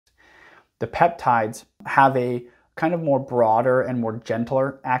The peptides have a kind of more broader and more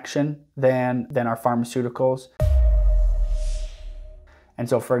gentler action than our pharmaceuticals. And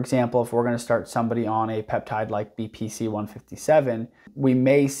so, for example, if we're going to start somebody on a peptide like BPC 157, we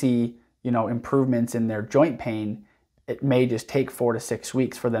may see, improvements in their joint pain. It may just take 4 to 6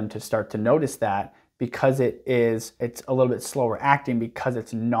 weeks for them to start to notice that, because it's a little bit slower acting, because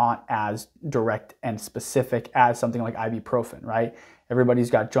it's not as direct and specific as something like ibuprofen, right? Everybody who's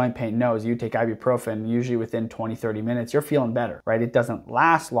got joint pain knows you take ibuprofen, usually within 20, 30 minutes, you're feeling better, right? It doesn't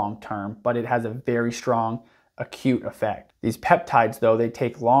last long term, but it has a very strong acute effect. These peptides, though, they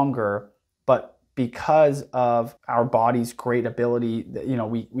take longer, but because of our body's great ability,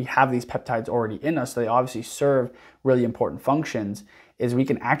 we have these peptides already in us, so they obviously serve really important functions, is we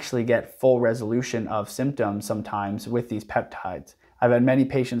can actually get full resolution of symptoms sometimes with these peptides. I've had many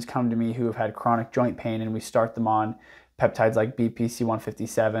patients come to me who have had chronic joint pain, and we start them on peptides like BPC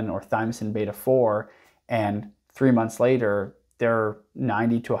 157 or thymosin beta 4, and 3 months later, they're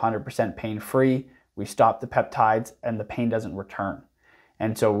 90 to 100% pain-free. We stop the peptides and the pain doesn't return.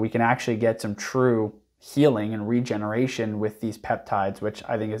 And so we can actually get some true healing and regeneration with these peptides, which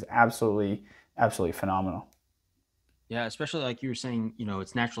I think is absolutely, absolutely phenomenal. Yeah, especially like you were saying,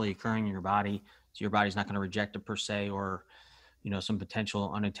 it's naturally occurring in your body. So your body's not going to reject it per se, or, some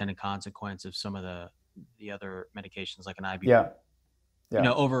potential unintended consequence of some of the other medications like an IV. Yeah.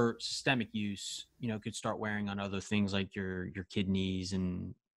 Yeah. Over systemic use, could start wearing on other things like your kidneys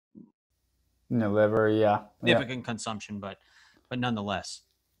and In the liver, yeah. significant consumption, but nonetheless.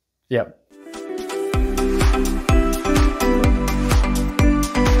 Yep.